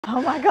Oh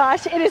my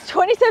gosh, it is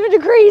 27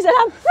 degrees and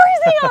I'm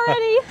freezing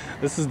already.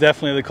 This is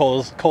definitely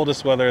the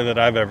coldest weather that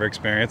I've ever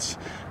experienced.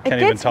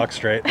 Can't even talk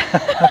straight.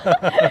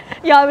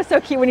 Yeah, it was so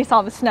cute when you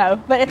saw the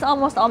snow, but it's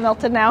almost all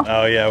melted now.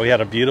 Oh yeah, we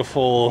had a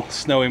beautiful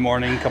snowy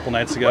morning a couple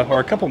nights ago, or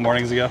a couple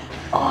mornings ago.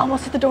 Oh,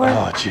 almost at the door.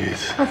 Oh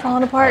jeez. We're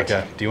falling apart.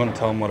 Okay, do you want to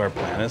tell them what our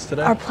plan is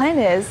today? Our plan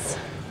is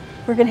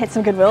we're gonna hit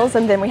some Goodwills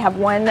and then we have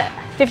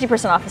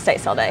 50% off estate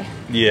sale day.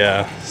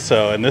 Yeah,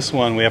 so in this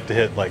one we have to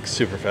hit like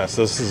super fast.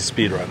 So this is a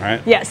speed run,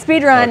 right? Yeah,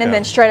 speed run okay. And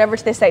then straight over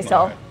to the estate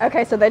sale. Right.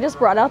 Okay, so they just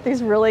brought out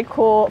these really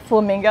cool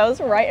flamingos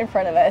right in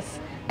front of us.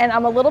 And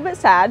I'm a little bit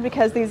sad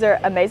because these are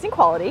amazing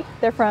quality.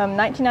 They're from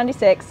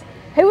 1996.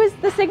 Who is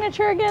the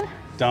signature again?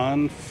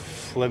 Don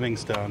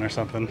Flemingstone or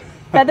something.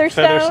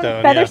 Featherstone?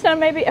 Featherstone,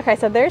 yeah. Maybe? Okay,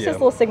 so there's this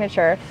little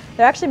signature.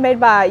 They're actually made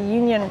by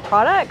Union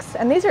Products,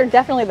 and these are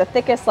definitely the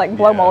thickest like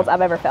blow molds I've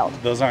ever felt.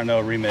 Those aren't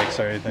no remakes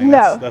or anything.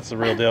 No. That's the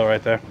real deal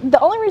right there. The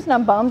only reason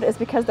I'm bummed is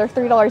because they're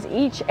 $3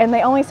 each, and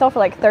they only sell for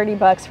like 30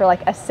 bucks for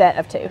like a set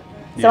of 2.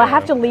 So I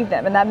have to leave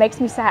them, and that makes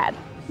me sad.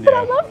 But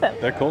I love them.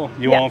 They're cool.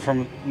 You want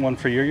one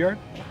for your yard?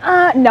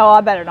 No,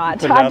 I better not.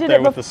 Put it out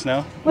there with the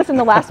snow? Listen,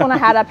 the last one I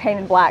had, I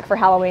painted black for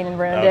Halloween and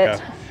ruined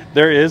it.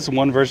 There is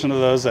one version of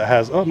those that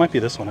has, it might be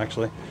this one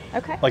actually.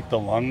 Okay. Like the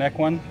long neck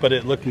one, but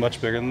it looked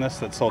much bigger than this.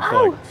 That sold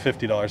for like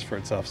 $50 for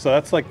itself. So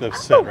that's like the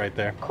set right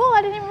there. Cool,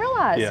 I didn't even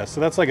realize. Yeah, so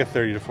that's like a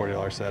 $30 to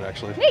 $40 set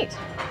actually. Neat.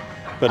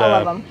 But I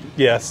love them.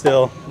 Yeah,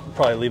 still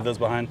probably leave those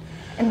behind.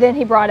 And then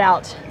he brought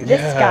out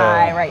this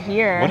guy right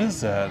here. What is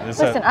that?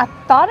 Listen, I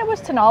thought it was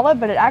Tonala,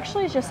 but it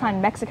actually is just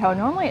signed Mexico.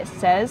 Normally it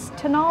says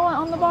Tonala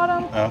on the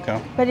bottom. Oh, okay.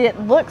 But it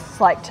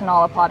looks like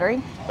Tonala pottery.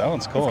 That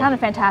one's cool. It's kind of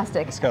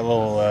fantastic. It's got a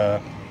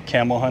little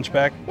camel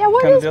hunchback. Yeah,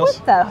 what kind is of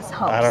with those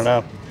humps? I don't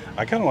know.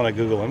 I kind of want to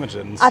Google image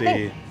it and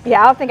see.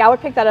 I think I would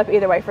pick that up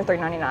either way for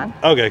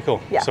 $3.99. Okay,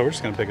 cool. Yeah. So we're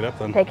just going to pick it up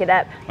then. Pick it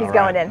up. He's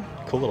going in.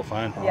 Cool little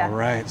find. Yeah. All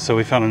right, so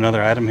we found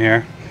another item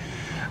here.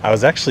 I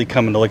was actually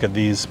coming to look at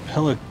these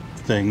pillow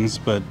things,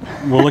 but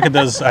we'll look at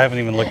those. I haven't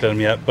even looked at them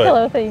yet,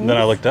 but then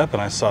I looked up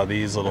and I saw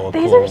these little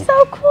These are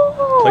so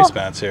cool.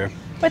 placemats here.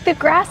 With the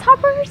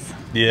grasshoppers?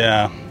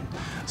 Yeah.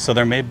 So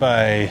they're made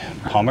by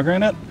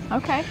Pomegranate.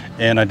 Okay.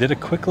 And I did a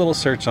quick little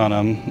search on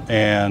them,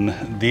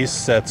 and these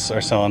sets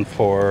are selling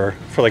for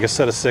like a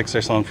set of 6,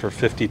 they're selling for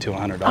 $50 to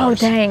 $100. Oh,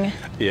 dang.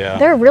 Yeah.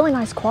 They're really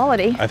nice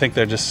quality. I think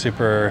they're just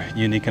super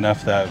unique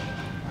enough that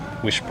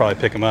we should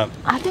probably pick them up.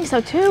 I think so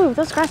too.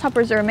 Those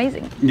grasshoppers are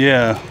amazing.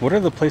 Yeah. What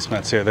are the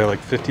placemats here? They're like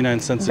 59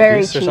 cents Very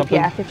a piece cheap, or something?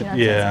 yeah, 59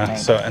 yeah.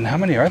 cents. So, and how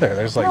many are there?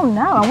 There's like I don't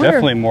know.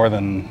 definitely more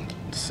than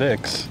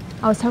 6.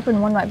 I was hoping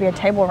one might be a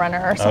table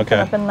runner or something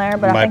up in there,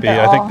 but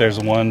I think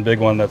there's one big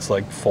one that's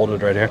like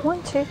folded right here.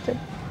 1, 2, 3.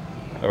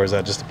 Or is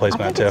that just a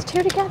placemat I think too? it's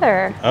 2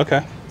 together.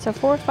 Okay. So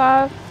 4,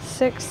 5,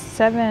 6,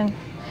 7.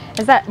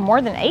 Is that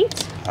more than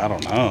 8? I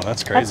don't know.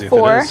 That's crazy. That's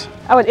 4. If it is.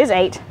 Oh, it is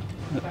 8.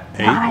 8?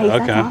 Nice.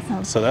 Okay. That's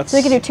awesome. So that's. So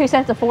we can do 2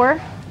 sets of 4.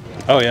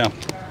 Oh yeah.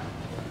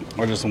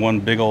 Or just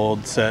one big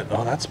old set.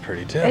 Oh, that's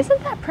pretty too.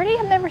 Isn't that pretty?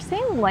 I've never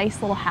seen lace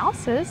little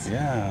houses.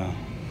 Yeah.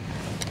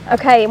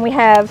 Okay, and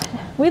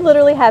we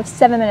literally have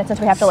 7 minutes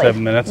until we have to leave.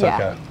 7 minutes? Yeah.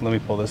 Okay. Let me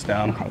pull this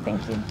down. Okay,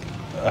 thank you.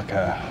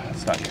 Okay.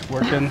 It's not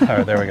working. All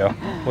right, there we go.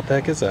 What the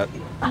heck is that?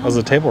 That was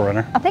a table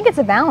runner. I think it's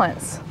a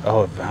Valance. Oh,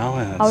 a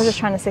Valance. I was just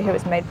trying to see who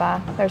it's made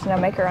by. There's no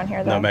maker on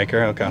here though. No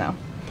maker? Okay. No.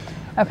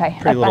 Okay.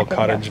 Pretty little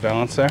cottage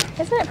Valance there.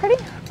 Isn't it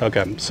pretty?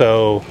 Okay,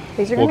 so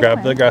we'll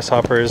grab the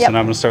grasshoppers and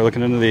I'm going to start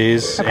looking into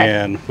these.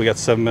 And we got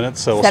 7 minutes,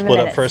 so we'll split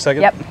up for a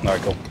second. Yep. All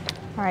right, cool.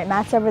 All right,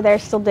 Matt's over there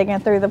still digging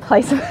through the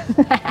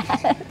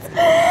placemats.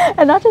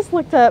 And I just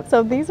looked up,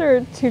 so these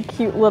are 2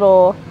 cute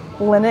little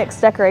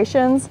Linux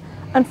decorations.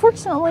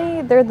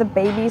 Unfortunately, they're the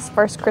baby's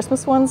first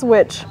Christmas ones,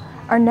 which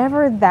are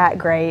never that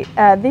great.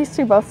 These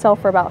 2 both sell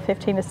for about $15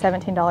 to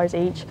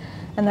 $17 each,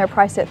 and they're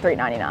priced at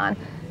 $3.99.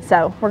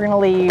 So we're gonna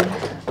leave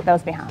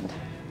those behind.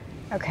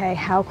 Okay,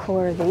 how cool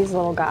are these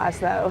little guys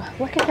though?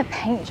 Look at the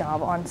paint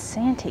job on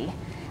Santee.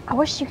 I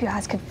wish you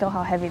guys could feel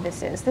how heavy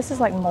this is. This is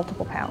like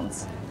multiple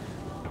pounds.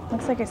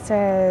 Looks like it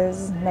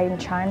says made in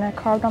China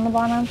carved on the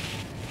bottom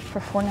for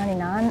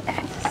 $4.99.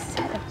 And it's a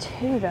set of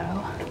 2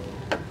 though.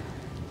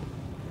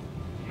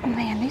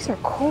 Man, these are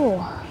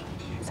cool.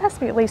 This has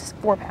to be at least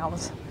 4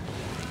 pounds.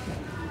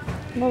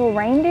 Little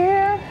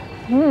reindeer.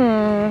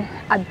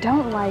 I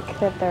don't like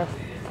that they're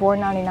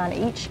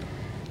 $4.99 each,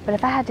 but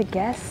if I had to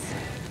guess,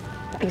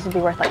 these would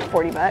be worth like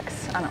 40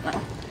 bucks. I don't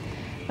know.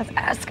 Let's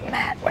ask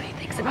Matt what he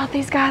thinks about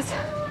these guys.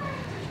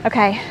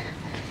 Okay.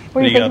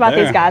 What do you think about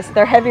these guys?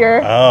 They're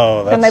heavier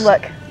than they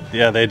look.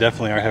 Yeah, they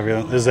definitely are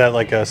heavier. Is that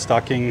like a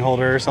stocking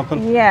holder or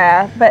something?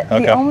 Yeah, but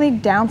the only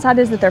downside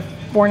is that they're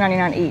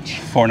 $4.99 each.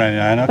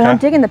 $4.99, okay. But I'm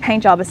digging the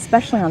paint job,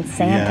 especially on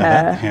Santa.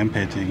 Yeah, that hand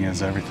painting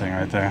is everything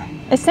right there.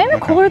 Is Santa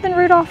cooler than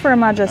Rudolph, or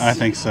am I just... I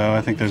think so.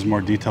 I think there's more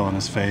detail in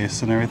his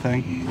face and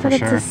everything, for sure.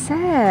 But it's a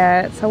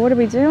set, so what do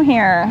we do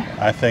here?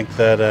 I think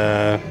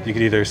that you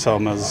could either sell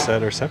them as a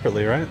set or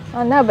separately, right?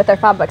 Oh no, but they're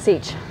 $5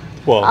 each.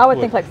 Well, I would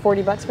think like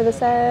 40 bucks for the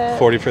set.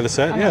 40 for the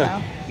set,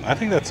 yeah. I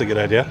think that's a good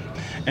idea.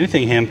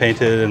 Anything hand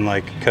painted and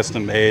like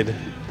custom made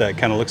that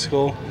kind of looks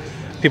cool,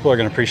 people are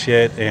going to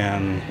appreciate,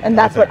 and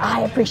that's what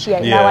I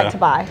appreciate. Yeah, and I like to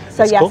buy.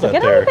 So it's yeah, cool so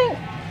that get everything.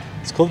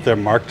 It's cool that they're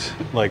marked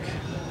like.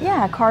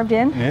 Yeah, carved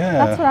in. Yeah,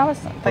 that's what I was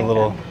thinking. A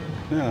little.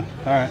 Yeah.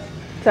 All right.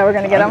 So we're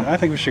gonna get them. I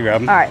think we should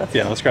grab them. All right.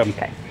 Let's grab them.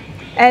 Okay.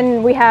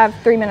 And we have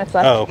 3 minutes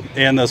left. Oh,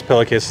 and those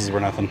pillowcases were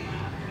nothing.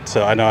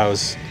 So I know I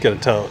was gonna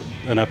tell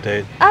an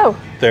update. Oh.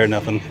 They're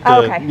nothing.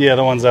 Okay. Yeah,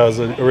 the ones I was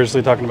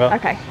originally talking about.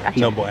 Okay. Gotcha.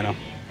 No bueno.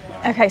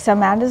 Okay, so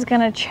Amanda's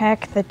gonna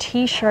check the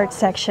t-shirt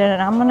section,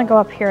 and I'm gonna go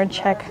up here and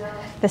check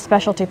the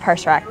specialty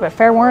purse rack. But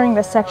fair warning,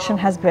 this section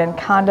has been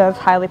kind of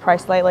highly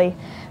priced lately.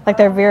 Like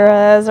their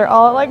Veras are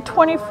all at like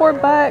 24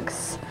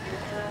 bucks.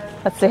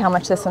 Let's see how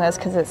much this one is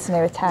because it's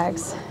new with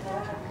tags.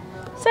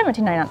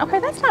 $17.99. Okay,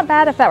 that's not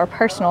bad if that were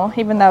personal,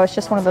 even though it's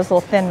just one of those little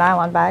thin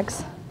nylon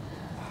bags.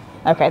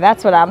 Okay,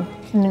 that's what I'm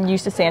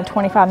used to seeing,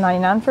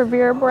 $25.99 for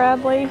Vera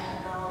Bradley.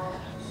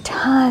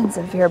 Tons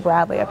of Vera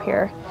Bradley up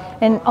here.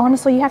 And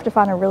honestly, you have to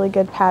find a really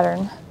good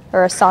pattern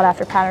or a sought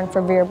after pattern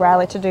for Vera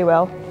Bradley to do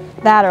well.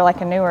 That or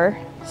like a newer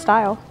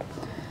style.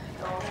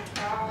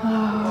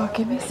 Oh,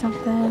 give me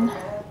something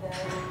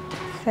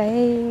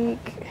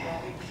fake.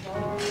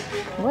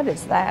 What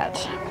is that?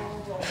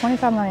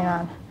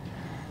 $25.99.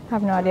 I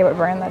have no idea what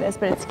brand that is,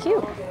 but it's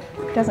cute.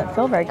 It doesn't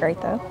feel very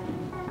great though.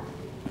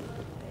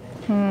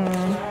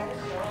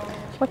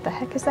 What the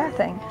heck is that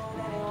thing?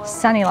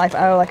 Sunny Life.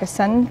 Oh, like a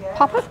sun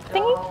pop-up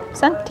thingy?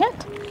 Sun tent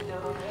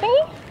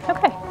thingy?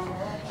 Okay.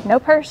 No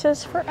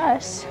purses for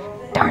us.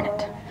 Darn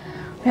it.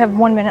 We have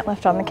 1 minute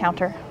left on the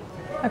counter.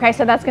 Okay,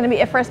 so that's going to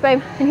be it for us,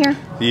 babe, in here?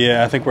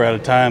 Yeah, I think we're out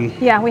of time.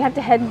 Yeah, we have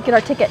to head and get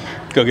our ticket.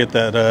 Go get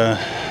that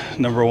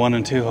number 1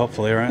 and 2,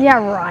 hopefully, right? Yeah,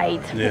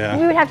 right. Yeah.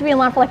 We would have to be in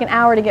line for like an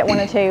hour to get 1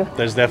 and 2.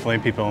 There's definitely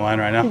people in line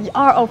right now.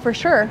 Oh, for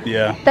sure.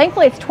 Yeah.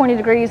 Thankfully, it's 20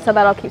 degrees, so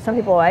that'll keep some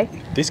people away.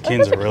 These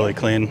cans are really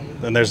clean,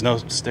 and there's no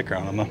sticker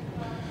on them, though.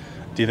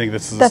 Do you think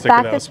this is the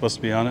sticker that was supposed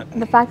to be on it?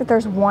 The fact that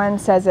there's one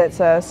says it's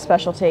a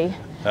specialty.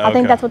 I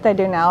think that's what they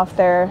do now. If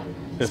they're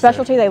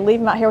specialty, they leave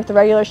them out here with the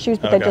regular shoes,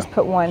 but they just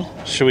put one.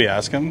 Should we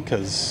ask them?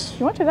 Because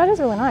you want to? That is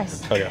really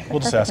nice. Oh yeah, we'll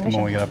just ask them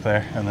when we get up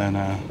there, and then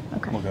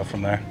we'll go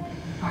from there.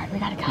 All right, we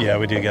gotta go. Yeah,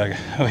 we do gotta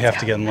go. We have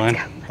to get in line.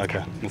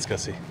 Okay, let's go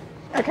see.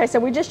 Okay, so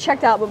we just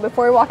checked out, but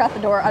before we walk out the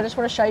door, I just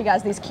want to show you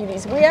guys these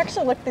cuties. We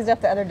actually looked these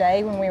up the other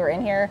day when we were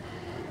in here.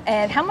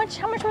 And how much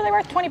were they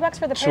worth? 20 bucks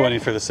for the pair? 20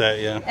 for the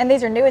set, yeah. And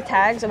these are new with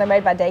tags, or they're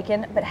made by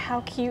Dakin. But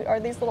how cute are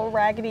these little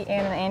Raggedy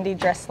Ann and Andy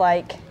dressed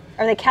like?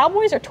 Are they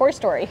cowboys or Toy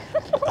Story?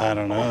 I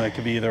don't know. That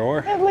could be either or.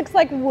 It looks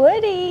like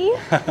Woody.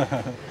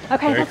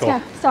 Okay, let's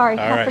go. Sorry,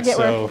 I forget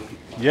so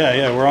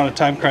yeah, we're on a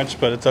time crunch,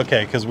 but it's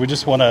okay because we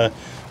just want to.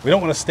 We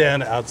don't want to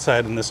stand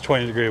outside in this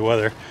 20-degree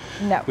weather.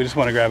 No. We just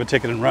want to grab a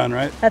ticket and run,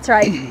 right? That's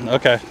right.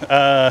 Okay.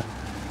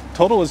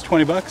 Total was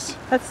 20 bucks.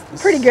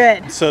 That's pretty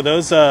good. So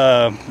those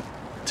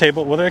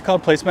table, what are they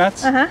called?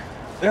 Placemats?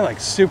 They're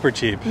like super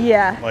cheap.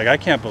 Yeah. Like I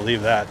can't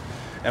believe that.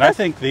 And I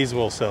think these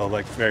will sell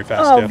like very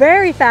fast too. Oh,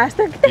 very fast.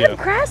 They have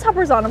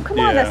grasshoppers on them. Come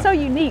on, that's so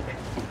unique.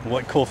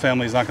 What cool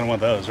family's not going to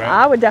want those, right?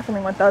 I would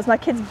definitely want those. My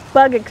kid's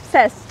bug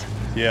obsessed.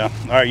 Yeah.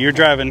 All right, you're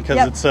driving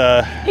because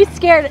it's he's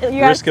scared.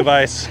 Risk of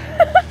ice.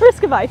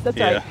 Risk of ice. That's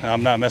right. Yeah,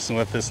 I'm not messing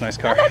with this nice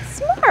car. Oh,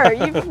 that's smart.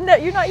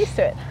 You're not used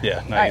to it.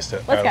 Yeah, not used to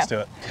it. All right, let's do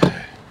it.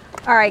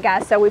 All right,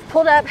 guys. So we've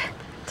pulled up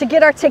to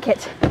get our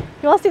ticket.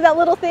 You all see that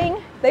little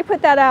thing? They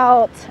put that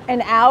out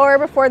an hour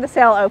before the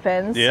sale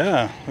opens.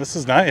 Yeah, this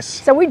is nice.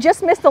 So we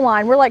just missed the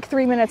line. We're like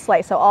 3 minutes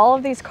late. So all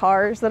of these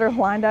cars that are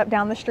lined up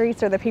down the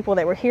streets are the people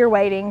that were here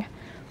waiting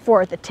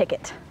for the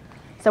ticket.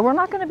 So we're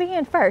not going to be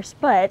in first,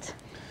 but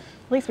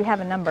at least we have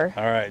a number.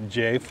 All right,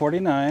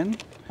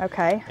 J49.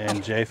 Okay.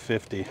 And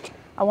J50.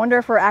 I wonder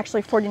if we're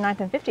actually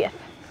 49th and 50th.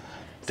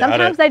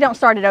 Sometimes they don't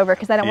start it over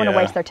because they don't want to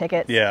waste their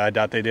tickets. Yeah, I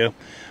doubt they do.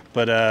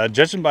 But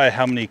judging by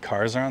how many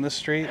cars are on the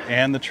street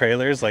and the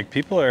trailers, like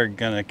people are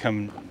gonna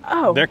come.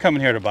 Oh, they're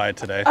coming here to buy it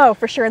today. Oh,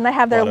 for sure. And they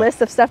have their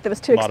list of stuff that was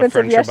too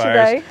expensive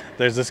yesterday. Buyers.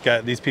 There's this guy,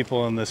 these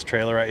people in this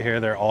trailer right here.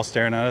 They're all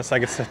staring at us. I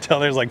can tell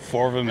there's like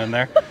 4 of them in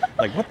there.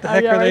 Like, what the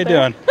heck are they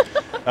doing?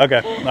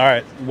 Okay, all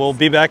right. We'll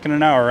be back in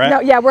an hour, right?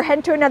 No, yeah, we're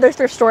heading to another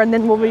thrift store and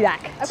then we'll be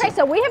back. Okay,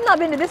 so we have not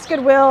been to this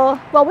Goodwill.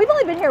 Well, we've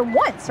only been here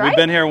once, right? We've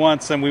been here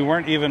once, and we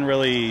weren't even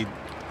really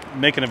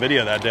making a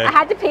video that day. I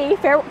had to pee.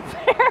 Fair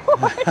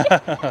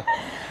warning.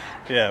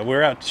 Yeah,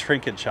 we're out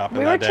trinket shopping.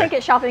 We were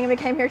trinket shopping and we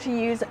came here to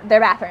use their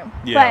bathroom.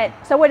 Yeah.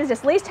 But so what is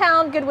this?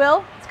 Leestown,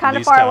 Goodwill. It's kind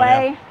of far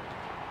away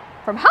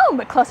from home,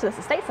 but close to this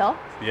estate sale.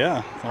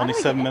 Yeah, only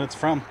 7 minutes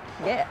from.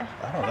 Yeah.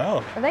 I don't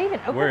know. Are they even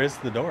open? Where is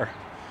the door?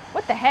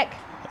 What the heck?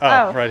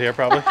 Oh, right here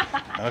probably.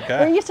 Okay.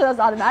 We're used to those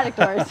automatic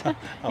doors.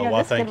 Oh,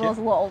 well, this Goodwill's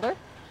a little older.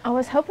 I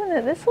was hoping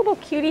that this little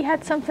cutie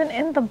had something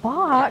in the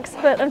box,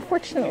 but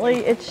unfortunately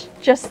it's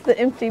just the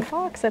empty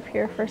box up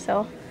here for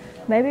sale.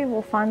 Maybe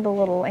we'll find the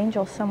little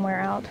angel somewhere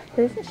out.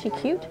 But isn't she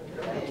cute?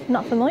 I'm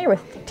not familiar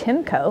with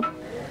Timco.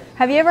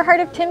 Have you ever heard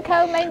of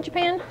Timco made in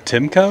Japan?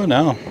 Timco?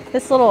 No.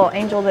 This little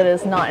angel that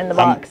is not in the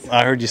box.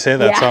 I heard you say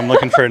that, so I'm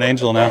looking for an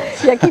angel now.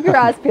 Yeah, keep your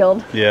eyes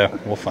peeled. Yeah,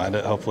 we'll find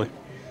it, hopefully.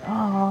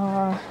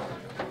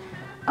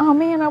 Oh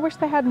man, I wish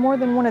they had more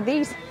than one of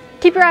these.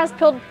 Keep your eyes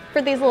peeled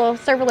for these little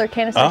servalier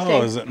canisters.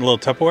 Oh, is it a little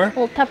Tupperware?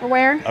 Little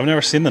Tupperware. I've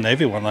never seen the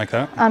navy one like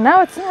that. I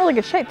know, it's in really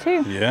good shape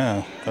too.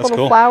 Yeah, that's little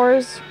cool.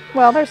 flowers.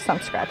 Well, there's some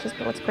scratches,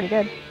 but it looks pretty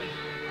good.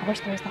 I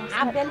wish there was that.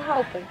 I've been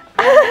hoping.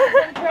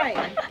 I've been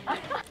praying.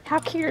 How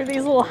cute are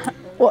these little?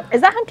 Well,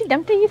 is that Humpty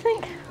Dumpty? You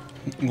think?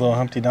 Little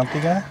Humpty Dumpty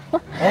guy?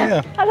 Oh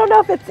yeah. I don't know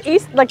if it's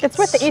it's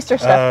with the Easter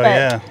stuff. Oh but,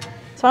 yeah.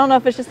 So I don't know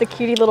if it's just a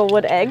cutie little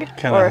wood egg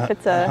or if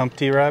it's a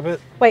Humpty Rabbit.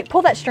 Wait,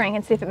 pull that string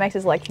and see if it makes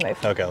his legs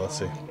move. Okay, let's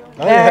see.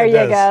 Oh, there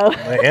yeah, you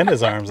go. And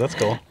his arms. That's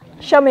cool.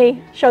 Show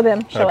me. Show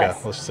them. Show us.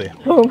 Okay, let's see.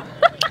 Boom.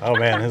 Oh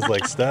man, his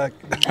leg's stuck.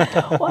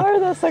 Why are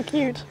those so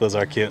cute? Those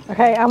are cute.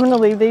 Okay, I'm gonna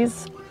leave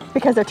these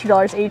because they're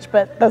 $2 each,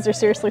 but those are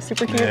seriously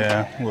super cute.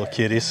 Yeah, little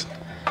cuties.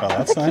 Oh,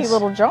 That's a nice. cute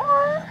little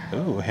jar.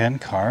 Ooh,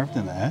 hand carved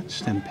and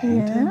etched and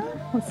painted.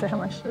 Yeah. Let's see how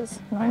much it is.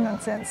 99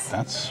 cents.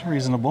 That's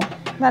reasonable.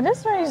 That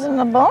is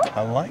reasonable.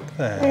 I like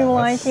that. You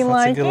like that's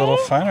a good little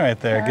it? find right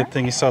there. Yeah. Good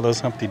thing you saw those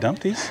Humpty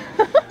Dumpties.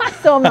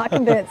 So I'm not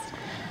convinced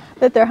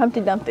that they're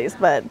Humpty Dumpties,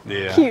 but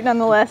Yeah. cute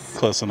nonetheless.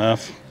 Close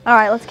enough. All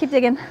right, let's keep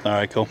digging. All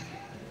right, cool.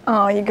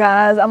 Oh, you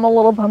guys, I'm a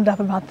little bummed up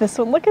about this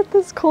one. Look at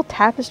this cool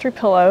tapestry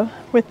pillow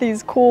with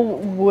these cool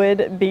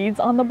wood beads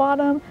on the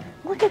bottom.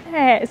 Look at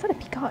that. Is that a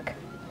peacock?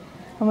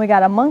 And we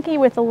got a monkey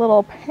with a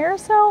little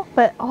parasol,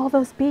 but all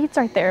those beads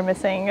right there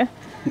missing.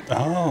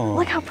 Oh.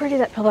 Look how pretty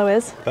that pillow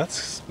is.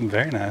 That's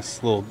very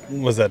nice. Little,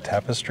 was that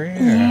tapestry? Or?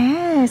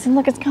 Yes, and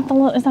look, it's got the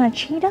little, is that a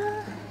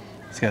cheetah?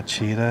 It's got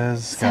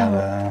cheetahs,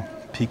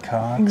 got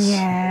peacocks,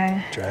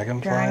 Yeah.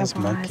 dragonflies,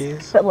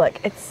 monkeys. But look,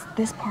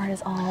 this part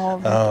is all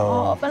ripped Oh,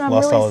 off, and I'm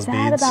lost all really his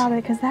sad beads. about it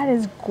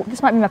because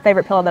this might be my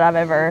favorite pillow that I've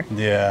ever,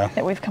 Yeah.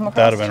 that we've come across.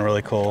 That would have been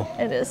really cool.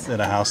 It is.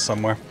 In a house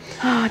somewhere.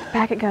 Oh,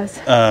 back it goes.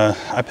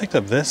 I picked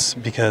up this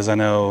because I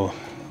know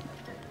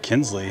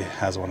Kinsley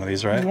has one of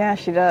these, right? Yeah,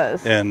 she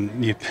does.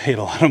 And you paid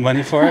a lot of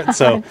money for it,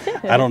 so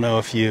I don't know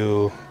if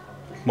you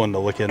wanted to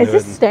look into Is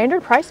this it.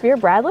 standard price Vera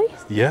Bradley?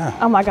 Yeah.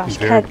 Oh my gosh,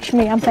 Very- catch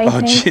me, I'm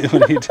fainting. Oh, gee,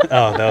 what are you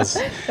oh, that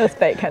was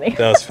fake, honey.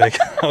 was fake.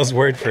 I was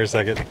worried for a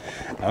second.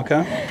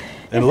 Okay.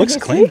 And it looks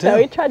He's clean sweet, though.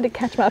 He too. tried to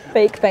catch my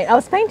fake faint. I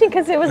was fainting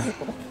because it was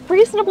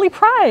reasonably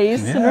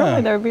priced. Yeah. And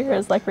normally their beer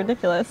is like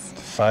ridiculous.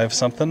 5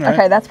 something, right?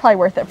 Okay, that's probably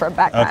worth it for a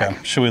backpack. Okay.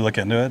 Should we look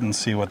into it and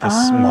see what this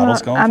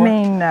model's going I for?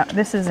 mean,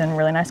 this is in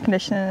really nice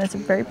condition and it's a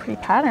very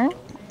pretty pattern.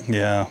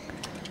 Yeah.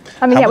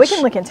 I mean, How yeah, much- we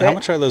can look into How it.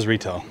 much are those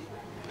retail?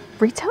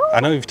 Retail? I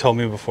know you've told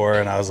me before,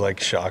 and I was like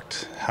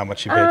shocked how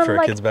much you paid for a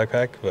like- kid's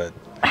backpack, but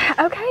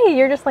Okay,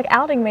 you're just like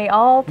outing me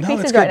all No,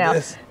 pieces it's right good. now.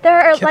 It's- There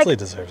are Kinsley like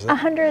deserves it.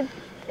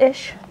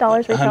 $100-ish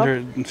retail.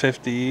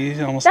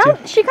 150, almost No,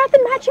 2. she got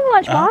the matching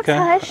lunchbox, Okay.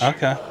 hush.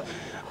 Okay. Oh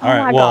All right.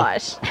 my well,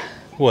 gosh.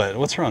 what?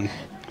 What's wrong?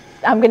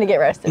 I'm gonna get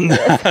roasted for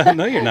this.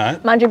 No, you're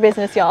not. Mind your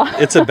business, y'all.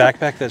 It's a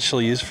backpack that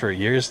she'll use for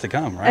years to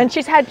come, right? And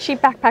she's had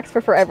cheap backpacks for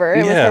forever. It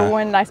was Yeah. her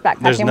one nice backpack.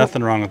 There's and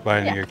nothing wrong with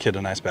buying Yeah. your kid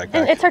a nice backpack.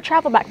 And it's her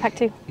travel backpack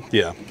too.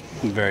 Yeah.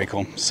 Very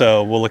cool.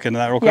 So we'll look into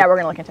that real quick. Yeah, we're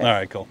gonna look into it. All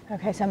right, cool.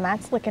 Okay, so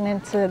Matt's looking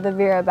into the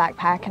Vera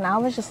backpack, and I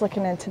was just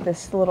looking into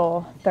this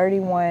little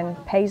 31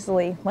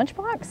 Paisley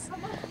lunchbox.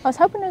 I was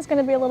hoping it was going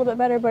to be a little bit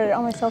better, but it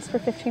only sells for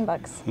 15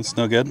 bucks. It's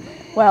no good.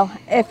 Well,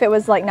 if it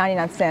was like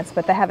 99 cents,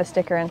 but they have a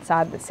sticker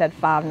inside that said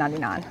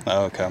 $5.99.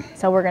 Oh, okay.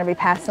 So we're going to be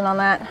passing on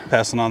that.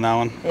 Passing on that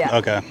one. Yeah.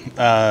 Okay.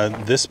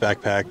 This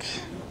backpack,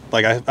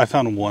 like I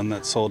found one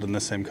that sold in the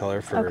same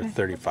color for Okay.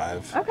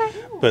 35. Okay.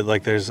 But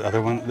like there's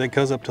other one that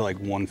goes up to like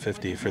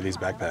 150 for these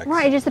backpacks.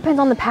 Right, it just depends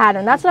on the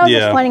pattern. That's what I was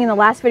Yeah. explaining in the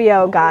last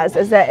video, guys,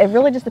 is that it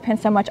really just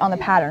depends so much on the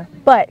pattern.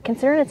 But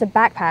considering it's a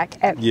backpack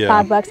at Yeah.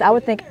 $5, I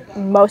would think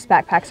most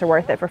backpacks are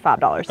worth it for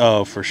 $5.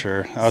 Oh, for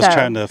sure. I was So-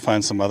 trying to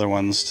find some other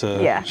ones to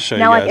Yeah. show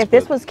Now, you guys. like if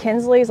this but- was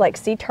Kinsley's like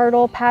sea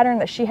turtle pattern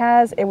that she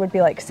has, it would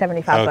be like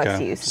 75 bucks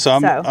used. So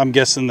I'm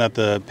guessing that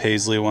the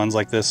Paisley ones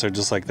like this are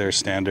just like their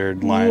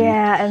standard line.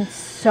 yeah, and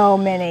so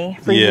many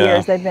for Yeah.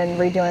 years they've been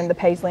redoing the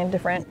Paisley and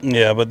different.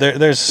 Yeah, but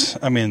there's,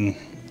 I mean,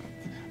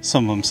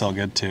 some of them sell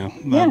good too.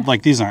 Yeah.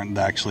 Like these aren't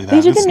actually that.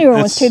 These are the It's- newer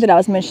ones it's- too that I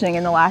was mentioning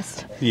in the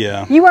last.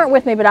 Yeah. You weren't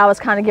with me, but I was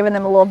kind of giving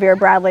them a little Vera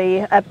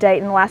Bradley update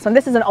in the last one.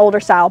 This is an older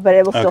style, but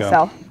it will still Okay.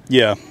 sell.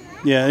 Yeah.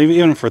 Yeah,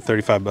 even for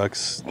 35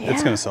 bucks, it's Yeah.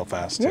 going to sell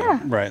fast too. Yeah.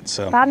 Right,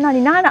 so.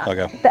 $5.99.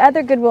 Okay. The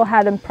other Goodwill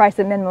had them priced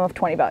at a minimum of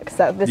 20 bucks,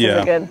 so this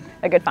Yeah. is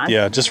a good find.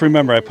 Yeah, just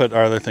remember I put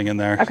our other thing in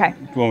there. Okay.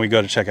 When we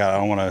go to check out, I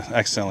don't want to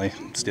accidentally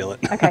steal it.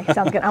 Okay,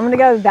 sounds good. I'm gonna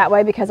go that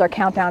way because our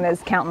countdown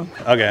is counting.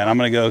 Okay, and I'm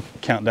going to go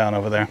count down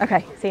over there.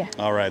 Okay, see ya.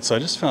 All right, so I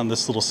just found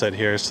this little set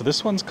here. So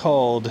this one's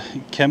called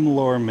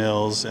Chemlore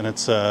Mills, and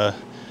it's a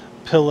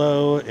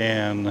pillow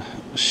and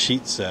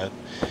sheet set.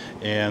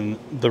 And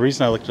the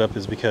reason I looked it up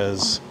is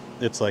because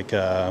it's like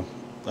a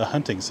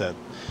hunting set.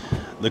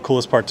 The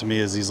coolest part to me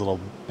is these little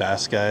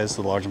bass guys,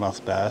 the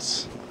largemouth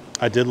bass.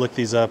 I did look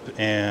these up,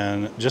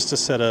 and just a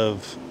set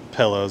of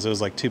pillows, it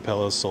was like 2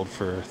 pillows sold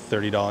for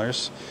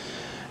 $30.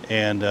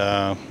 And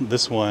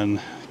this one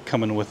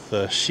coming with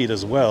the sheet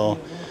as well,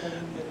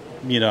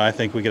 you know, I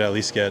think we could at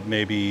least get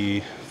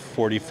maybe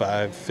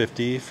 45,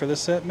 50 for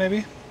this set,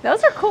 maybe.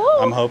 Those are cool.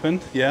 I'm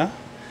hoping, yeah.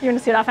 You want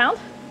to see what I found?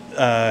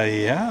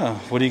 Yeah.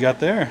 What do you got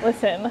there?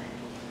 Listen,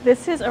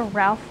 This is a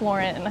Ralph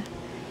Lauren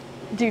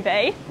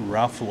duvet.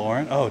 Ralph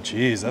Lauren? Oh,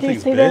 geez, that Do you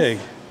thing's see big.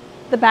 this?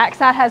 The back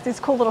side has these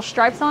cool little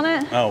stripes on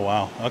it. Oh,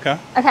 wow. Okay.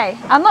 Okay,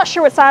 I'm not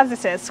sure what size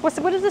this is. What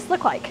does this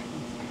look like?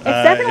 It's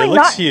definitely it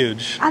looks not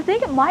huge. I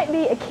think it might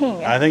be a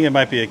king. I think it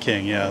might be a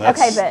king, yeah.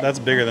 That's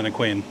bigger than a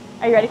queen.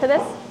 Are you ready for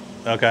this?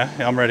 Okay,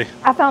 I'm ready.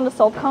 I found a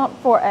sold comp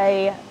for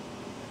a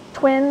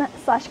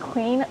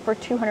twin/queen for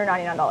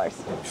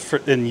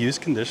 $299. In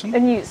used condition?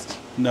 And used.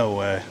 No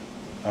way.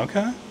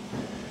 Okay.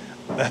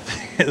 That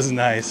thing is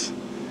nice.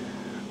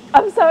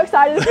 I'm so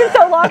excited. It's been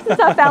so long since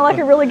I found like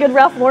a really good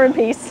Ralph Lauren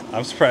piece.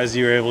 I'm surprised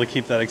you were able to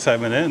keep that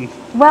excitement in.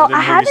 Well,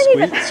 I didn't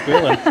hear haven't you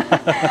squealing.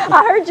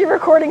 I heard you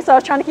recording, so I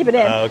was trying to keep it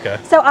in. Oh, okay.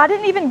 So I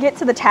didn't even get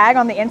to the tag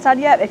on the inside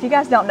yet. If you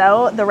guys don't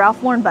know, the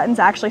Ralph Lauren buttons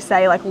actually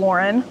say like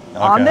Lauren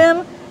on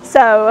them.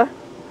 So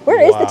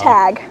where is the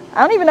tag?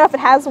 I don't even know if it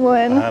has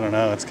one. I don't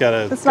know. It's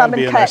gotta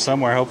be in there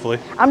somewhere, hopefully.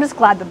 I'm just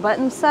glad the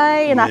buttons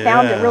say, and I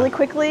found it really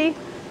quickly.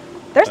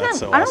 There's That's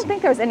so I don't awesome.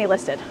 think there was any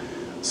listed.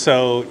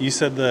 So you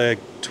said the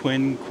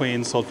twin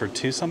queen sold for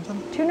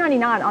 $2-something?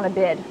 $299 on a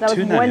bid. That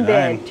was one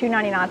bid.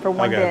 $299 for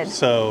one bid.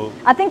 So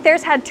I think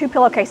theirs had 2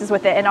 pillowcases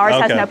with it, and ours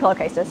has no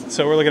pillowcases.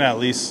 So we're looking at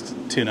least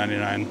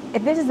 $299.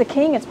 If this is the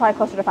king, it's probably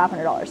closer to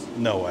 $500.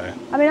 No way.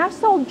 I mean, I've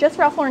sold just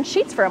Ralph Lauren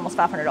sheets for almost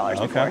 $500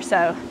 before,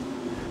 so.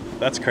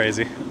 That's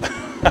crazy.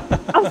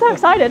 I'm so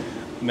excited.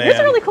 Man. Yours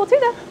are really cool too,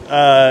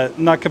 though.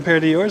 Not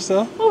compared to yours,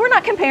 though. Well, we're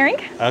not comparing.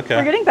 Okay.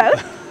 We're getting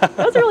both.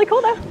 Those are really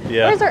cool, though.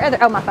 Yeah. Where's our other?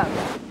 Oh, my phone.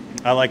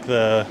 I like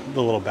the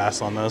little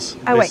bass on those.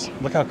 Oh, wait.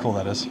 Look how cool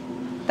that is.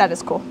 That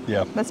is cool.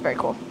 Yeah. That's very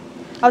cool.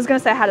 I was going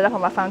to say I had it up on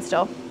my phone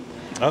still.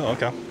 Oh,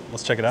 okay.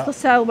 Let's check it out.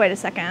 So, wait a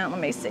second. Let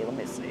me see.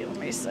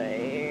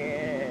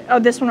 Oh,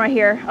 this one right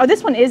here. Oh,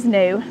 this one is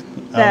new.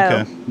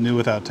 Okay. New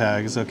without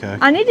tags. Okay.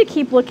 I need to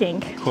keep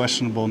looking.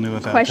 Questionable new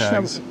without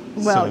tags.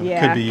 Well, so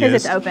yeah, because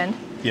it's open.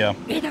 Yeah.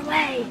 Either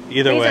way.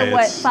 These are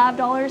what,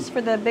 $5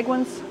 for the big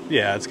ones?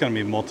 Yeah, it's going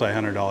to be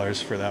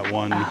 $multi-$100s for that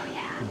one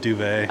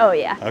duvet. Oh,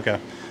 yeah. Okay.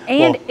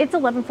 And it's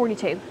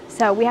 11:42,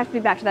 so we have to be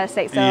back to that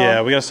estate. So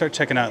yeah, we got to start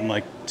checking out in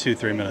like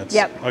 2-3 minutes.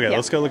 Yep. Okay,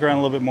 let's go look around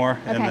a little bit more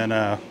and Okay.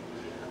 then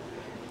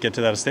get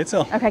to that estate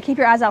sale. Okay, keep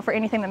your eyes out for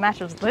anything that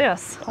matches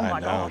this. Oh my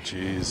gosh.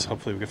 Jeez.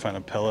 Hopefully we can find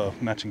a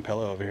matching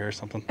pillow over here or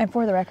something. And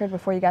for the record,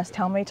 before you guys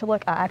tell me to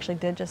look, I actually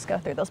did just go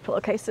through those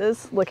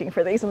pillowcases looking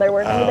for these, and there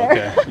weren't any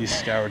there. Okay, you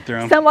scoured through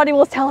them. Somebody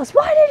will tell us,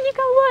 why didn't you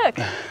go look?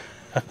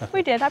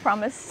 We did, I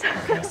promise.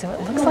 Okay, so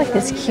it looks like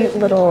this cute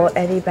little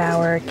Eddie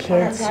Bauer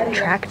kids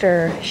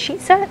tractor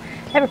sheet set.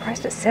 They have it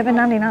priced at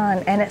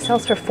 $7.99 and it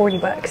sells for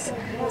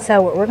 $40.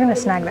 So we're gonna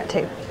snag that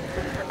too.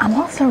 I'm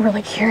also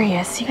really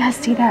curious. You guys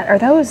see that? Are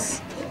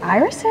those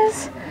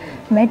irises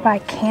made by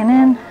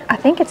Canon? I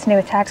think it's new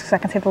with tags because I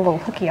can see the little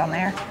hooky on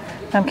there.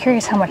 But I'm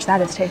curious how much that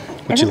is too.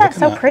 Isn't that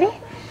so pretty?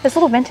 This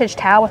little vintage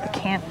towel with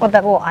with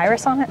that little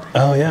iris on it.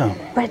 Oh yeah.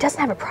 But it doesn't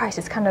have a price.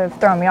 It's kind of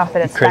throwing me off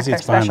that it's crazy. back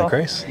there It's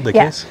behind special. the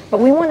case. But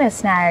we want to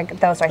snag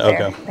those right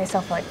there. Okay. They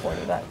sell for like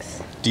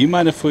 $40. Do you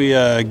mind if we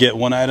get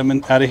one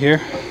item out of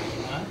here?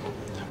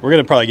 We're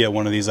gonna probably get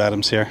one of these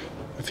items here,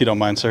 if you don't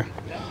mind, sir.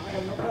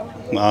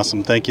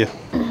 Awesome, thank you.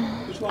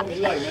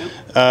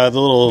 The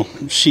little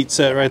sheet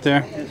set right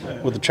there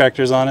with the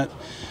tractors on it.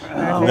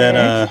 And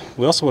then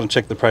we also want to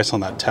check the price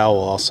on that towel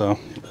also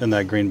in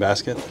that green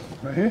basket.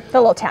 Right here? The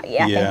little towel,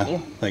 yeah, thank you.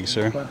 Thanks,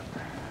 sir.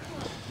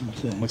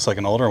 Looks like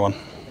an older one.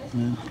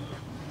 Yeah.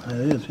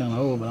 It is kind of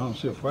old, but I don't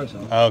see a price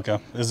on it. Oh, okay.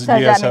 So does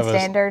that mean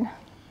standard?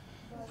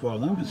 As far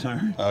as I'm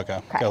concerned.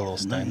 Okay. Got a little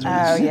stain.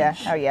 Oh yeah,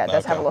 it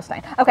does have a little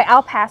stain. Okay,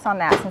 I'll pass on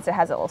that since it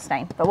has a little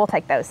stain, but we'll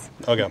take those.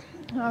 Okay.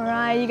 All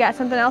right, you got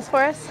something else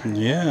for us?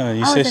 Yeah,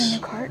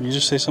 you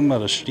just say something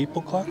about a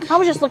steeple clock? I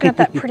was just looking at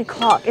that pretty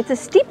clock. It's a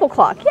steeple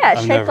clock. Yeah,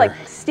 it's shaped like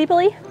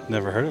steepley.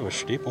 Never heard of a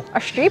steeple.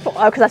 A steeple?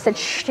 Oh, because I said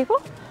steeple?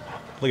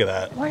 Look at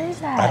that. What is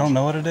that? I don't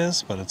know what it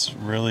is, but it's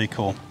really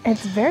cool.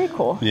 It's very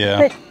cool. Yeah.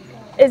 But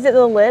is it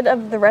the lid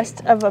of the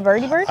rest of a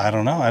birdie bird? I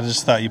don't know. I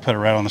just thought you put it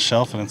right on the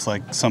shelf and it's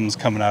like something's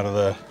coming out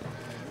of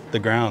the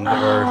ground or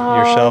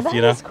your shelf,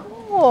 you know? That's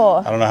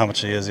cool. I don't know how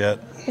much he is yet.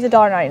 He's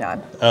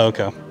 $1.99. Oh,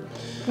 okay.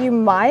 You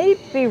might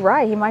be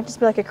right. He might just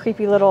be like a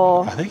creepy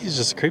little... I think he's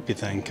just a creepy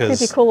thing. Cause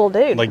creepy cool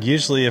little dude. Like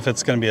usually if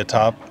it's going to be a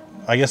top,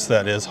 I guess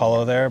that is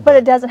hollow there. But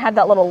it doesn't have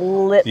that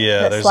little lip.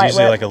 Yeah, there's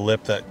usually like a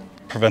lip that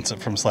prevents it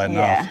from sliding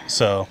off.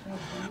 So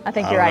I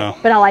think you're right.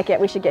 But I like it.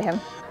 We should get him.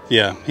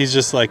 Yeah, he's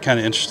just like kind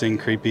of interesting,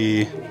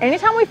 creepy.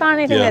 Anytime we find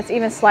anything that's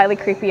even slightly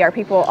creepy, our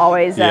people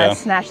always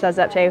snatch those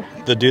up too.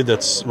 The dude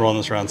that's rolling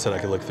this around said I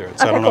could look through it.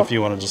 So I don't know if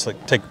you want to just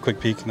like take a quick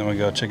peek and then we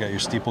go check out your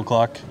steeple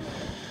clock.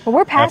 Well,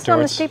 we're passing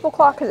on the steeple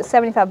clock because it's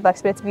 $75,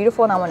 but it's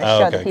beautiful and I want to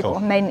show the people. Cool.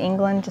 Made in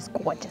England, just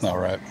gorgeous. All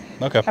right.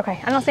 Okay. Okay,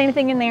 I don't see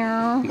anything in there.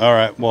 All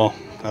right, well,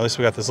 at least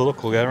we got this little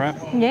cool guy, right?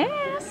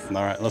 Yes.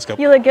 All right, let's go.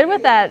 You look good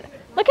with that.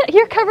 Look at,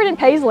 you're covered in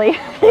paisley.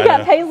 You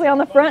got paisley on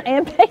the front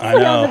and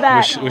paisley on the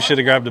back. We should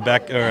have grabbed a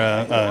back or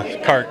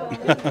a cart.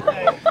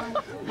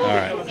 All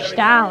right.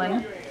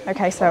 Styling.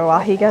 Okay, so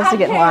while he goes to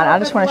get in line, I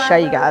just want to show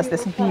you guys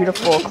this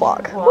beautiful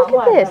clock. Look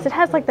at this. It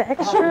has like the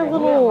extra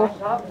little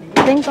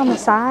things on the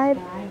side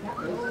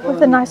with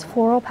the nice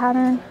floral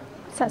pattern.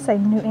 What's that say?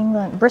 New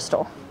England,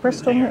 Bristol,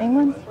 New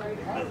England.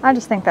 I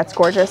just think that's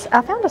gorgeous.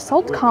 I found a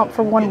sold comp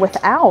for one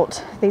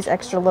without these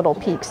extra little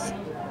peaks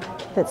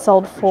that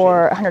sold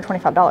for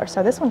 $125.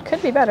 So this one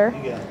could be better,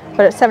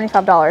 but it's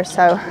 $75.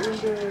 So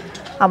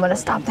I'm gonna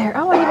stop there.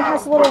 Oh, it even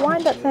has a little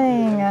wind up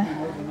thing.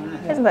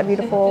 Isn't that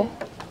beautiful?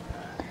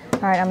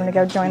 All right, I'm gonna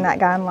go join that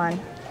guy in line.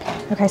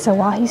 Okay, so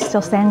while he's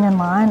still standing in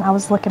line, I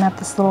was looking up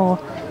this little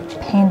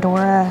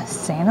Pandora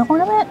Santa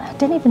ornament. I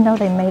didn't even know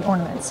they made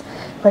ornaments,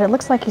 but it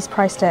looks like he's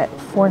priced at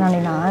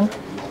 $4.99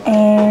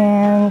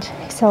 and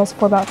he sells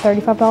for about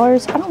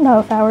 $35. I don't know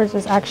if ours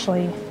is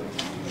actually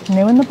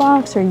new in the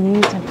box or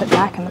used and put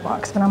back in the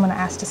box, but I'm gonna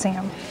ask to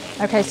Sam.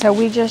 Okay, so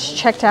we just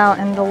checked out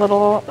and the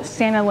little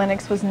Santa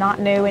Lennox was not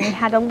new and he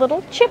had a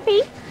little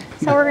chippy,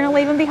 so we're gonna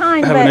leave him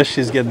behind. Having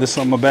issues getting this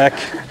on my back.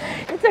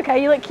 It's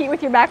okay, you look cute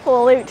with your back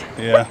full of loot.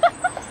 Yeah.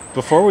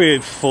 Before we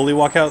fully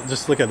walk out,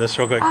 just look at this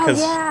real quick. Oh,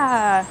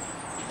 yeah.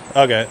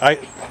 Okay,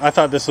 I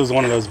thought this was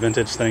one of those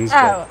vintage things.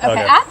 Oh,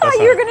 okay. I thought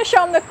you were going to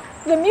show them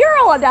the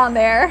mural down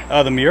there.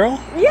 Oh, the mural?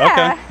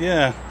 Yeah. Okay,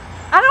 yeah.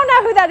 I don't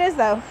know who that is,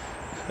 though.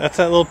 That's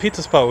that little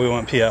pizza spot we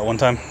went pee at one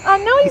time. I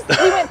know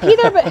we went pee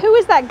there, but who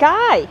is that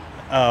guy?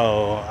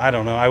 Oh, I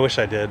don't know. I wish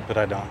I did, but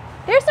I don't.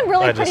 There's some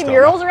really pretty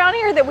murals around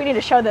here that we need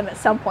to show them at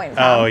some point in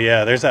time. Oh,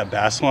 yeah. There's that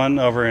bass one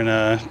over in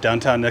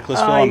downtown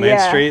Nicholasville on Main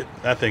Street.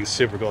 That thing's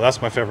super cool.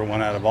 That's my favorite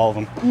one out of all of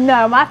them.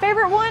 No, my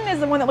favorite one is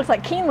the one that looks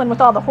like Keeneland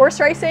with all the horse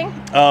racing.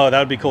 Oh, that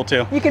would be cool,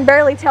 too. You can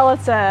barely tell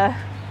it's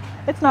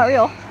not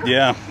real.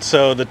 Yeah.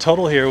 So the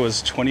total here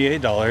was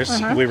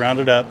 $28. We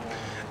rounded up.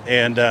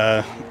 And,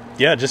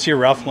 yeah, just your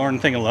Ralph Lauren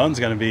thing alone is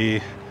going to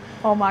be...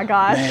 Oh my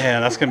gosh.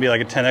 Man, that's going to be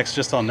like a 10x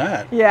just on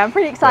that. Yeah, I'm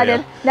pretty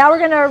excited. Yeah. Now we're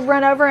going to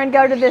run over and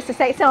go to this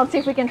estate sale and see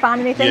if we can find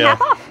anything half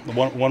off.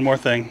 One more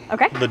thing.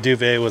 Okay. The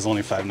duvet was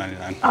only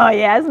 $5.99. Oh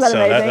yeah, isn't that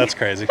amazing? That's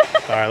crazy.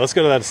 All right, let's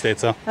go to that estate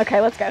sale.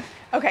 Okay, let's go.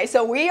 Okay,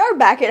 so we are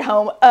back at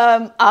home.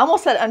 I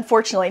almost said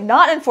unfortunately,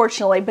 not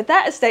unfortunately, but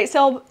that estate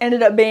sale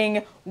ended up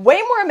being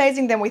way more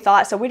amazing than we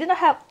thought, so we did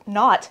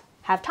not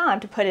have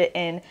time to put it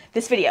in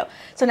this video.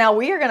 So now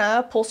we are going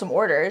to pull some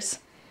orders,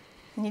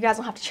 and you guys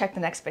will have to check the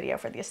next video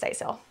for the estate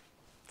sale.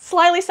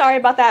 Slightly sorry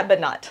about that, but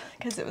not,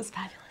 because it was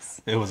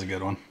fabulous. It was a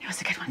good one. It was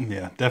a good one.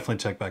 Yeah, definitely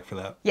check back for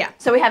that. Yeah,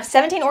 so we have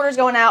 17 orders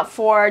going out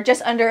for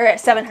just under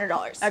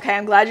 $700. Okay,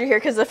 I'm glad you're here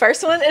because the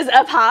first one is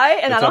up high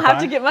and I don't have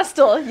to get my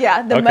stool.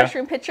 Yeah, the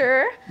mushroom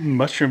pitcher.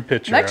 Mushroom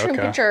pitcher. Mushroom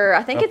pitcher.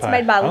 I think it's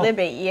made by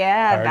Libby.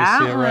 Yeah,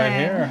 that one. Right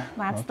here.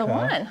 That's the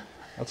one.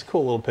 That's a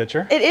cool little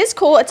pitcher. It is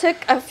cool. It took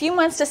a few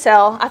months to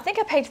sell. I think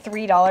I paid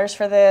 $3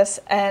 for this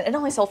and it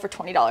only sold for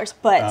 $20,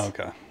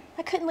 but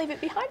I couldn't leave it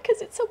behind because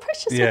it's so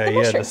precious with the mushrooms. Yeah,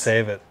 you had to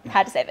save it.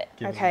 Had to save it.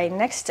 Okay,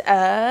 next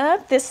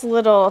up, this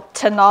little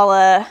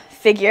Tanala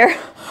figure.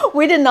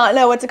 We did not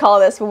know what to call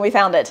this when we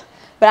found it,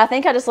 but I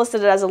think I just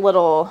listed it as a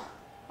little,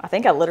 I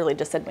think I literally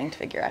just said winged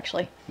figure,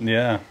 actually.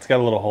 Yeah, it's got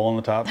a little hole in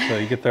the top, so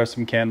you could throw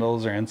some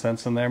candles or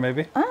incense in there,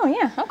 maybe. Oh,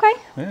 yeah, okay.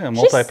 Yeah,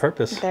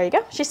 multi-purpose. There you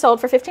go. She sold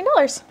for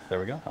 $15. There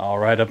we go. All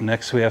right, up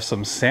next we have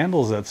some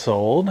sandals that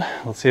sold.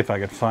 Let's see if I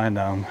could find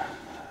them.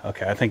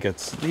 Okay, I think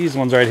it's these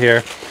ones right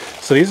here.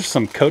 So these are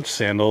some Coach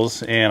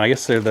sandals, and I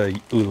guess they're the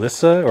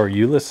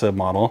Ulissa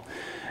model.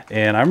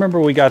 And I remember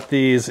we got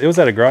these, it was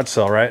at a garage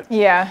sale, right?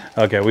 Yeah.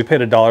 Okay, we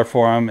paid $1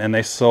 for them, and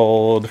they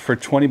sold for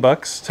 20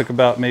 bucks. Took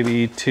about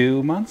maybe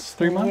 2 months,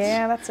 3 months?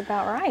 Yeah, that's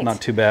about right.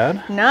 Not too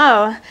bad.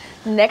 No.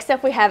 Next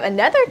up, we have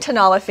another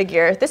Tanala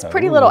figure. This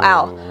pretty little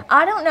owl.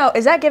 I don't know,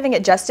 is that giving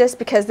it justice?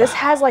 Because this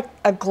has like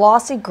a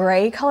glossy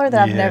gray color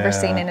that I've never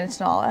seen in a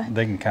Tanala.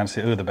 They can kind of see,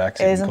 ooh, the back's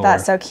Isn't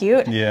that so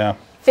cute? Yeah.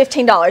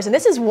 $15, and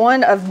this is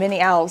one of many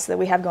owls that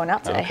we have going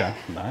out today. Okay,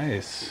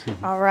 nice.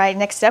 All right,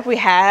 next up we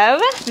have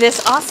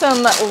this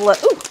awesome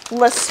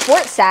La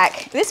Sport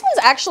Sack. This one's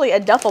actually a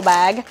duffel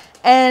bag,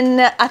 and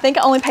I think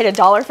I only paid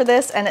 $1 for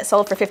this, and it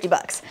sold for 50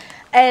 bucks.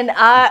 And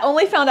I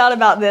only found out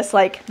about this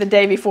like the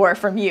day before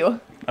from you.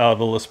 Oh,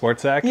 the La Sport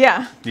Sack?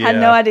 Yeah, had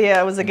no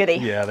idea it was a goodie.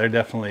 Yeah, they're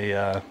definitely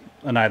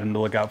an item to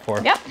look out for.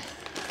 Yep.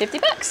 50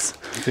 bucks.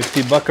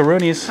 50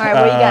 buckaroonies. All right,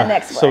 what you got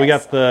next? So we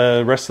got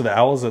the rest of the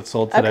owls that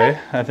sold today,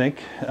 I think.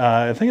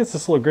 I think it's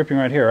this little gripping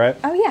right here, right?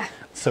 Oh, yeah.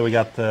 So we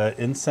got the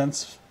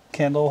incense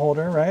candle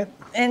holder, right?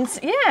 And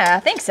yeah, I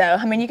think so.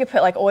 I mean, you could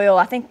put like oil.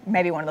 I think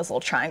maybe one of those little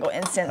triangle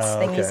incense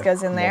thingies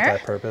goes in there.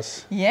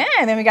 Multi-purpose. Yeah,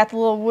 and then we got the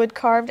little wood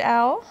carved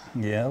owl.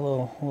 Yeah, a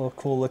little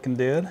cool looking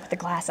dude. The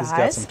glass eyes. He's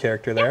got some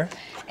character there.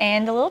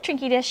 And a little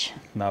trinky dish.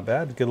 Not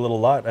bad. Good little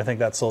lot. I think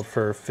that sold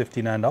for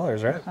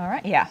 $59, right? All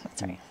right. Yeah,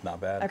 that's right.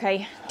 Not bad.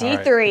 Okay,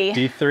 D3. Right.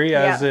 D3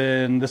 as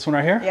in this one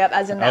right here? Yep,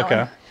 as in that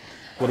one.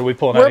 What are we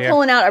pulling out here? We're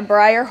pulling out a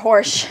Briar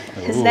horse.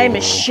 His name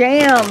is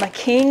Sham,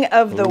 King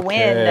of the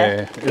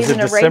Wind. Is it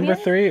December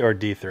 3 or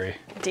D3?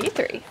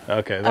 D3.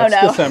 Okay,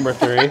 that's December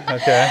 3.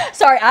 Okay.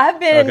 Sorry, I've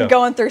been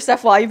going through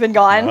stuff while you've been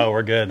gone. Oh,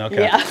 we're good.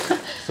 Okay. Yeah.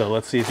 So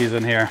let's see if he's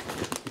in here.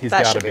 He's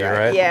got to be,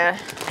 right? Yeah.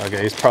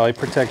 Okay, he's probably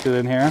protected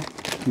in here.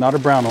 Not a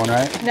brown one,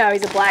 right? No,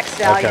 he's a black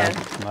stallion.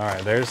 Okay. All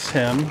right, there's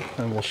him,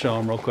 and we'll show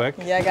him real quick.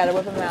 Yeah, I gotta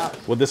whip him out.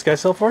 What'd this guy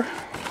sell for?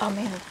 Oh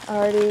man,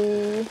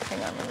 already.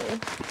 Hang on,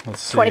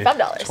 Let's see.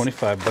 $25.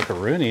 25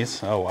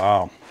 buckaroonies. Oh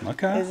wow.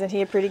 Okay. Isn't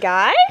he a pretty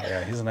guy?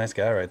 Yeah, he's a nice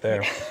guy right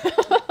there.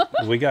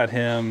 We got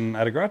him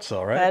at a garage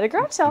sale, right? At a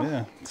garage sale.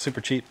 Yeah, super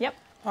cheap. Yep.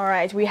 All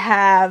right, we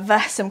have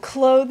some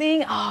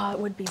clothing. Oh, it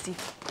would be easy.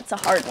 It's a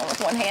hard one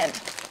with one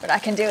hand, but I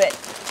can do it.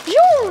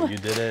 Oh, you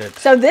did it.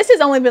 So this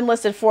has only been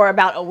listed for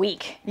about a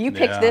week. You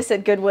picked this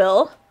at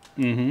Goodwill.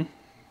 Mm-hmm.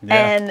 Yeah.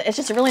 And it's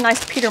just a really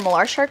nice Peter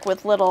Millar shirt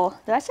with little,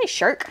 did I say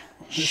shirk?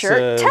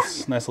 Shirt.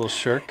 Nice little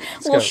shirk.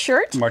 It's little got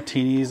shirt.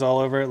 Martinis all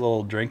over it,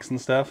 little drinks and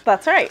stuff.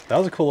 That's right. That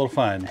was a cool little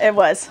find. It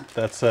was.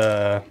 That's,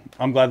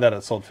 I'm glad that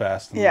it sold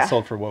fast. And Yeah. It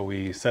sold for what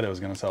we said it was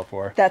going to sell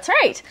for. That's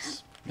right.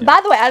 Yeah.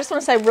 By the way, I just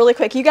want to say really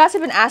quick, you guys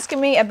have been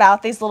asking me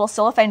about these little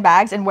cellophane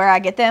bags and where I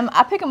get them.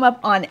 I pick them up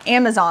on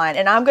Amazon,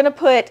 and I'm going to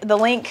put the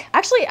link.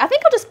 Actually, I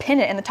think I'll just pin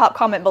it in the top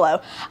comment below.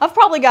 I've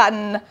probably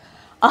gotten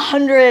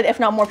 100,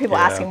 if not more, people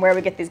asking where we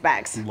get these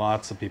bags.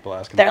 Lots of people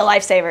asking. They're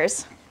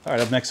lifesavers. All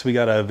right, up next we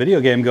got a video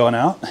game going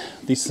out.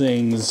 These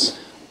things,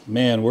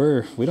 man,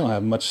 we don't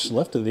have much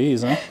left of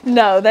these, huh?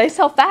 No, they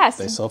sell fast.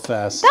 They sell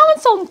fast. That one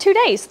sold in 2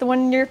 days, the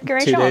one you're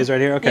getting 2 days right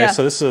here? Okay, Yeah.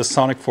 so this is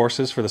Sonic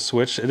Forces for the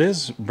Switch. It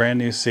is brand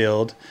new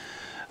sealed.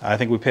 I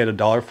think we paid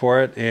 $1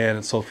 for it, and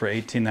it sold for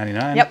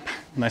 $18.99. Yep.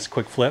 Nice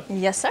quick flip.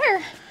 Yes,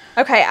 sir.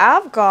 Okay,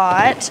 I've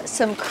got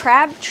some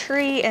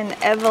Crabtree and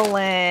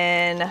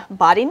Evelyn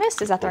body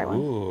mist. Is that the right one?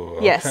 Ooh,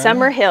 Yes, okay.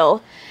 Summer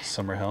Hill.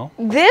 Summer Hill.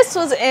 This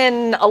was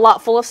in a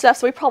lot full of stuff,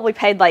 so we probably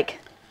paid like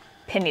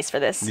pennies for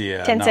this.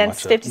 Yeah, 10 not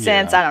cents, much 50 of-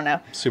 cents, yeah. I don't know.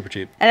 Super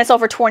cheap. And it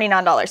sold for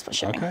 $29 plus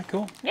shipping. Okay,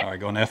 cool. Yep. All right,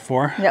 going to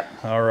F4. Yep.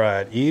 All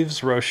right,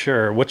 Yves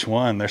Rocher. Which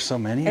one? There's so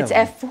many It's of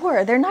them.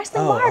 F4. They're nicely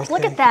Oh, marked.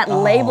 Look okay. at that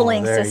Oh,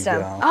 labeling there you system.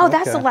 go. Oh,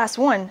 that's the Okay. last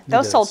one. You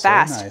Those did sold so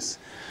fast. Nice.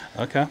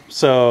 Okay,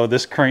 so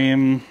this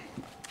cream,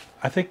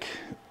 I think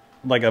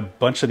like a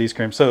bunch of these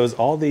creams. So it was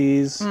all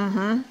these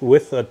Mm-hmm.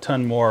 with a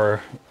ton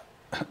more,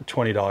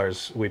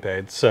 $20 we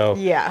paid. So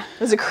Yeah, it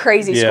was a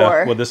crazy yeah,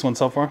 score. what'd this one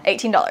sell for?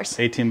 $18.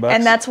 18 bucks.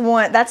 And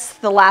that's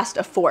the last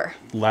of 4.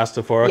 Last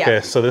of 4. Yeah.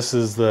 Okay, so this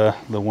is the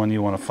one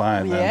you want to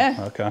find then.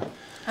 Yeah. Okay.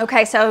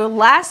 Okay, so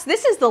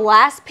this is the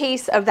last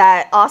piece of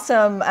that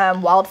awesome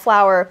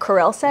wildflower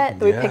Corel set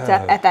that we picked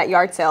up Yeah. at that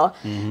yard sale.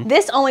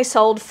 This only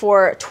sold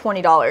for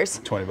 $20.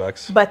 20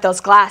 bucks. But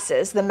those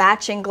glasses, the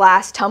matching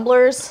glass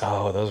tumblers,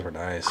 Oh, those were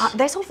nice.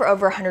 they sold for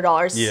over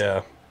 $100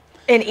 Yeah.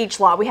 in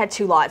each lot. We had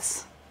 2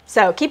 lots.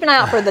 So keep an eye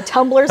out for the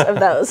tumblers of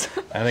those.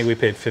 I think we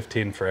paid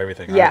 15 for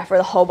everything, right? Yeah, for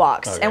the whole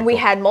box. Okay, and we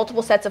cool. had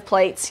multiple sets of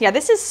plates. Yeah,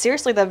 this is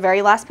seriously the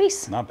very last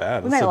piece. Not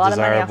bad. We It's made a a lot of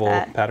money off desirable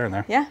that. pattern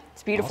there. Yeah,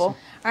 it's beautiful. Awesome.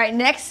 All right,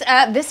 next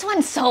up, this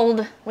one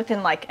sold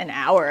within like an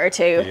hour or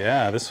 2.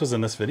 Yeah, this was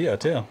in this video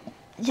too.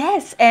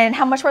 Yes, and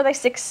how much were they?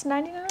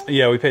 $6.99?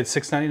 Yeah, we paid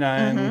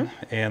 $6.99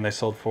 and they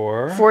sold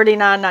for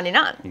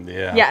 $49.99.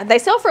 Yeah. Yeah, they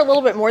sell for a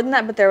little bit more than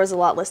that, but there was a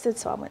lot listed,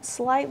 so I went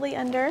slightly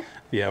under.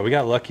 Yeah, we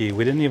got lucky.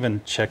 We didn't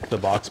even check the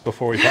box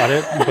before we bought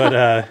it, but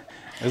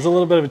it was a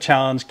little bit of a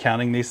challenge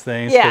counting these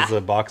things Yeah. because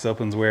the box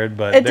opens weird,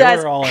 but It they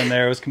does. were all in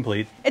there. It was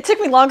complete. It took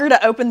me longer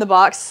to open the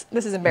box.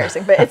 This is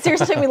embarrassing, but it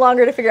seriously took me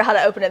longer to figure out how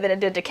to open it than it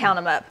did to count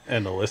them up.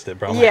 And to list it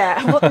probably.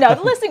 Yeah, well, no,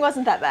 the listing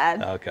wasn't that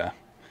bad. Okay.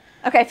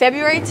 Okay,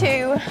 February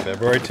 2.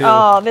 February 2.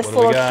 Oh, this What do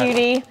we little got?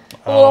 cutie,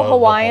 Oh, little the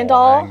Hawaiian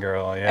doll. Hawaiian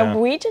girl, yeah.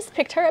 And we just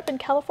picked her up in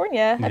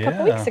California a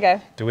couple Yeah. weeks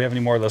ago. Do we have any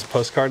more of those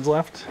postcards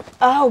left?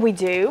 Oh, we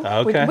do.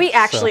 Okay, We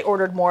actually so-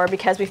 ordered more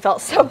because we felt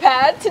so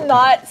bad to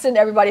not send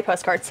everybody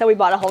postcards. So we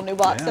bought a whole new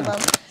box of them.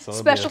 So it'll be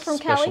Special a from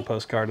special Cali.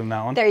 postcard in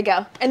that one. There you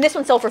go. And this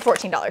one sold for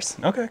 $14.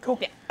 Okay, cool.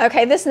 Yeah.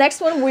 Okay, this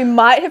next one we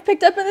might have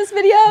picked up in this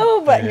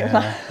video, but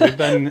Yeah, we've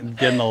been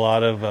getting a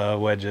lot of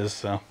wedges,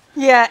 so.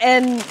 yeah,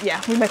 and yeah,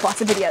 we make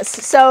lots of videos.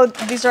 So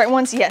these are the right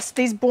ones. Yes,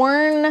 these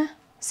Born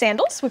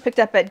sandals we picked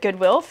up at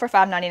Goodwill for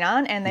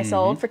 $5.99, and they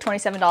sold for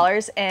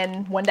 $27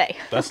 in 1 day.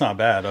 That's not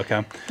bad,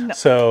 okay.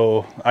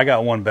 So I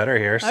got one better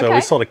here. So Okay.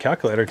 we sold a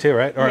calculator too,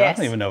 right? Or I Yes.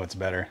 don't even know if it's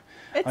better.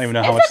 I It's- don't even know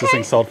it's how much this okay.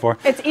 thing sold for.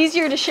 It's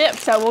easier to ship,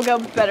 so we'll go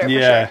better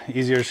Yeah, for sure.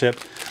 easier to ship.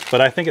 But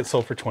I think it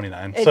sold for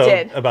 $29. It so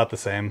did. about the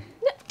same.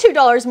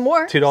 $2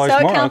 more. $2 so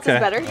more? it counts Okay.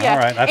 as better. Yeah. All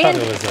right. I thought And-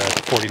 it was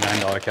a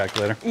 $49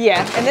 calculator.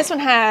 Yeah, and this one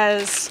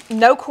has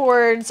no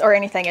cords or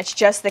anything. It's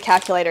just the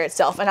calculator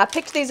itself. And I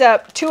picked these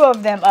up, 2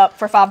 of them up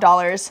for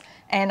 $5.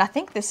 And I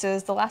think this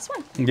is the last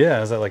one.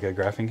 Yeah, is that like a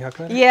graphing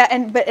calculator? Yeah,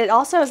 but it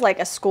also is like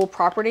a school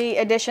property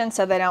edition,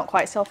 so they don't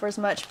quite sell for as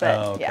much. But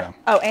Oh, okay. yeah.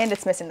 Oh, and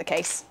it's missing the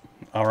case.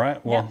 All right.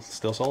 Well, Yeah.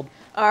 still sold.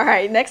 All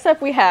right, next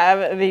up we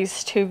have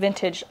these 2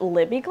 vintage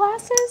Libby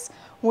glasses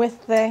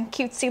with the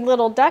cutesy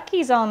little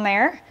duckies on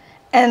there.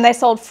 And they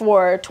sold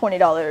for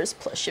 $20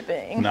 plus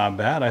shipping. Not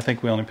bad. I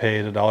think we only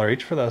paid $1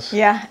 each for those.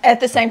 Yeah, at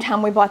the same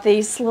time we bought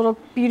these little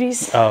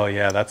beauties. Oh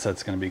yeah, that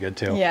set's gonna be good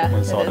too. Yeah,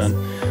 when it's it all is.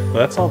 done. Well,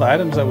 that's all the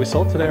items that we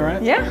sold today,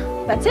 right? Yeah,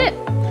 that's it.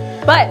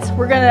 But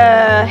we're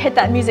gonna hit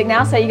that music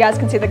now so you guys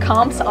can see the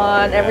comps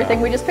on everything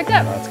we just picked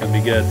up. That's gonna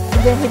be good.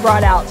 And then he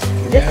brought out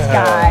this Yeah.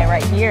 guy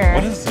right here.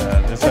 What is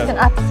that? Is Listen,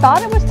 that? I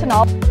thought it was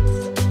Tanal.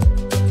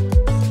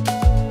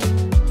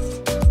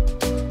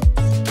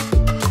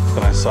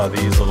 saw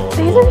these little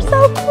These are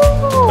so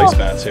cool.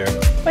 placemats here.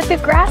 With the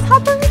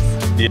grasshoppers?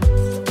 Yeah.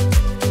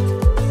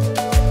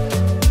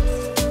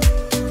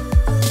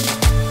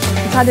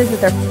 I saw these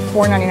that they're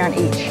 $4.99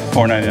 each.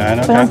 $4.99.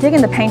 Okay. But I'm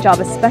digging the paint job,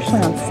 especially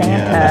on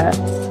Santa.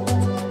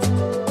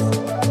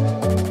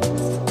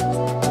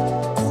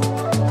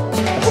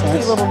 That's Cute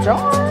nice. little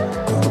jar.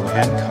 Ooh,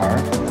 hand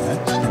carved.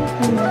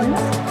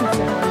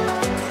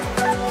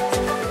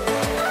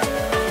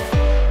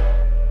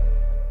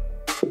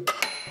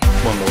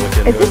 One to look Is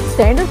into this it.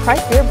 standard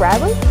price here,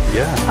 Bradley?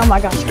 Yeah. Oh my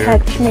gosh, Very-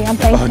 catch me, I'm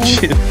Oh,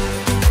 thinking. gee.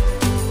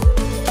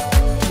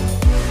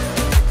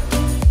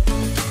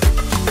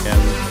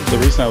 And the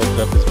reason I looked it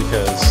up is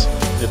because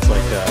it's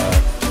like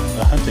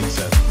a hunting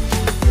set.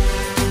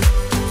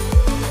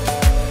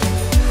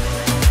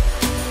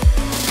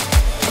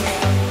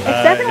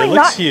 It's definitely it looks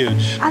not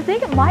huge. I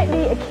think it might be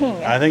a king.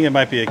 I think it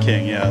might be a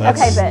king. Yeah.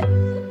 That's, Okay, but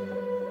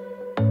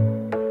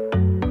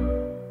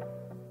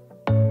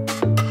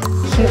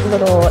cute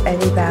little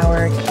Eddie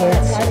Bauer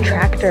kids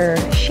tractor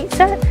sheet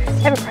set.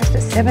 They have it priced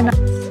at $7.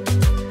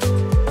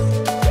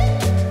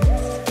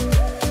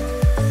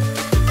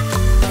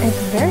 It's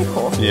very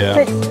cool. Yeah.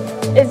 But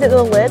is it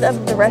the lid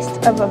of the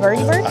rest of a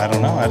birdie bird? I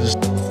don't know. I just